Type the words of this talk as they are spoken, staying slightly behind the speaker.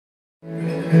It's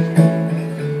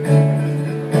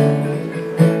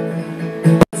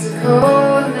a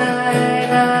cold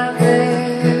night out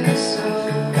there, so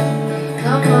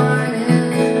come on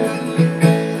in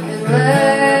and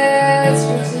let's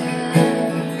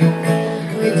pretend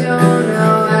we don't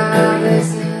know how this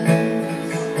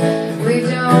ends. We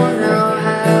don't know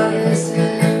how this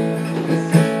ends.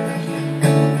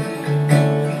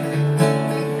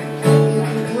 You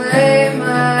can play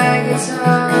my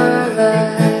guitar like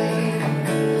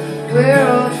we're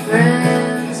old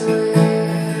friends. We're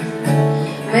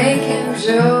making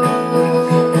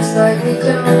jokes like we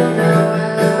don't know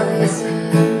how this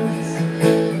ends.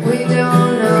 We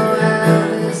don't know how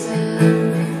this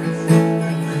ends.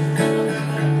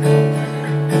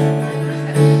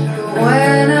 But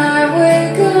when I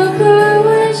wake up, I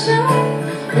wish I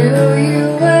knew you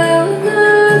well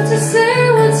enough to say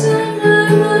what's on my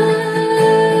mind.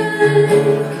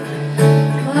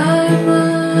 My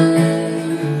mind.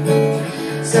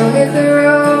 So hit the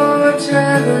road,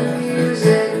 traveling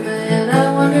music, man. I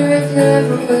wonder if you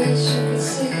ever wish you could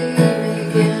see me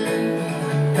again.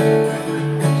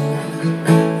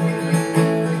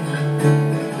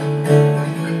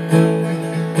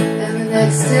 And the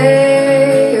next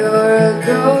day, you're a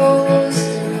ghost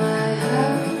in my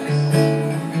house.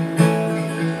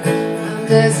 I'm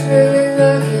desperately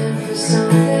looking for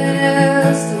something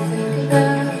else to think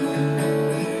about.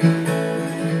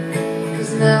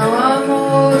 'Cause now I'm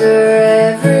older,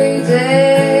 every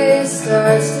day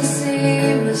starts to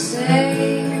seem the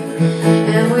same.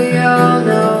 And we all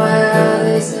know how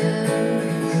this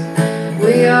ends.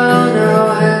 We all know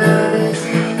how this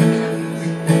ends.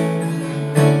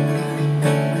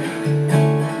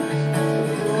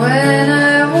 When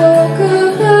I woke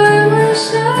up, I wish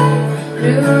I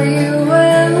knew you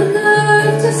well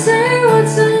enough to say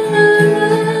what's on my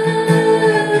mind.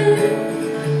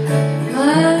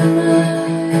 My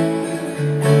mind.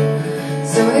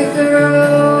 So hit the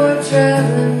road,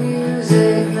 traveling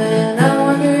music, man. I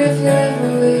wonder if you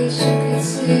ever wish you could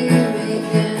see me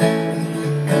again.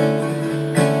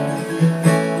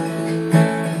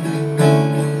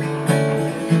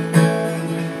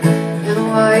 And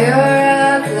while you're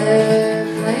out there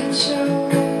playing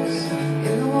shows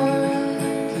in the world,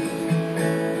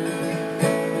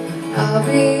 I'll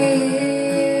be